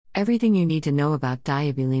Everything you need to know about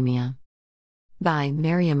diabulimia. By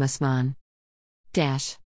Mariam Usman.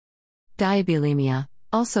 Diabulimia,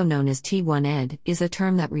 also known as T1-ED, is a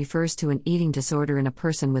term that refers to an eating disorder in a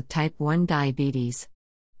person with type 1 diabetes.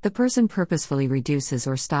 The person purposefully reduces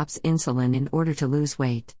or stops insulin in order to lose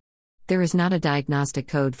weight. There is not a diagnostic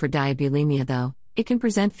code for diabulimia though. It can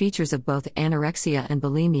present features of both anorexia and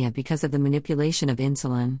bulimia because of the manipulation of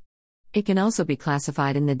insulin. It can also be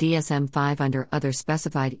classified in the DSM-5 under Other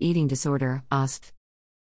Specified Eating Disorder, OSD.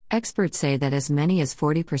 Experts say that as many as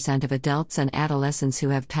 40% of adults and adolescents who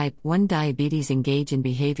have type 1 diabetes engage in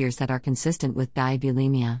behaviors that are consistent with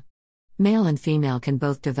diabulimia. Male and female can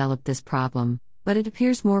both develop this problem, but it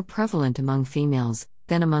appears more prevalent among females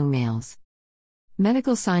than among males.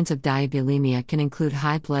 Medical signs of diabulimia can include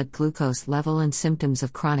high blood glucose level and symptoms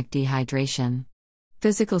of chronic dehydration.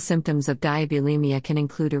 Physical symptoms of diabulimia can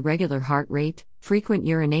include irregular heart rate, frequent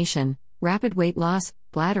urination, rapid weight loss,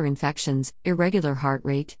 bladder infections, irregular heart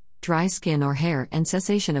rate, dry skin or hair, and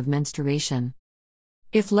cessation of menstruation.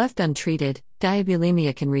 If left untreated,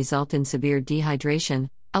 diabulimia can result in severe dehydration,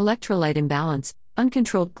 electrolyte imbalance,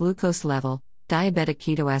 uncontrolled glucose level, diabetic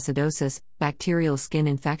ketoacidosis, bacterial skin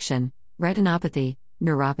infection, retinopathy,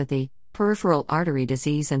 neuropathy, peripheral artery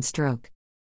disease, and stroke.